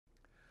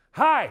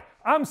Hi,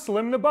 I'm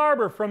Slim the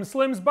Barber from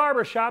Slim's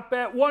Barbershop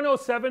at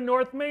 107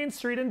 North Main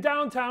Street in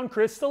downtown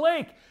Crystal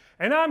Lake.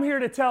 And I'm here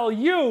to tell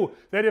you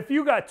that if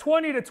you got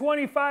 $20 to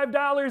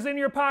 $25 in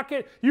your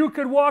pocket, you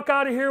could walk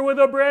out of here with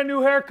a brand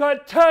new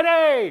haircut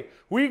today.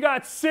 We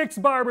got 6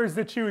 barbers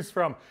to choose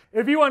from.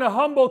 If you want a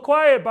humble,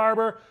 quiet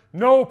barber,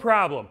 no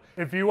problem.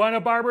 If you want a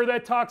barber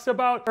that talks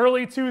about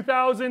early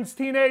 2000s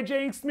teenage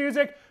angst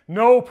music,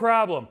 no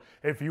problem.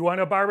 If you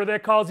want a barber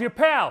that calls you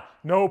pal,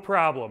 no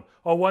problem.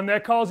 Or one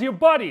that calls you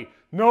buddy,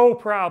 no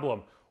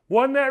problem.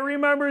 One that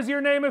remembers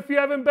your name if you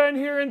haven't been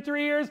here in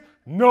 3 years,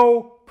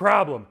 no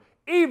problem.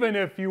 Even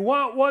if you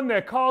want one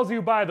that calls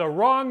you by the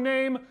wrong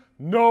name,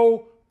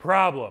 no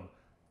problem.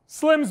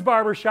 Slim's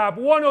Barbershop,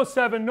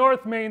 107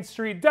 North Main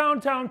Street,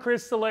 downtown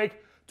Crystal Lake,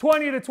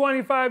 $20 to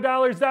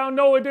 $25 down,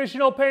 no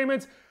additional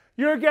payments.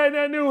 You're getting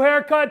a new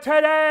haircut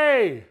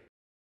today!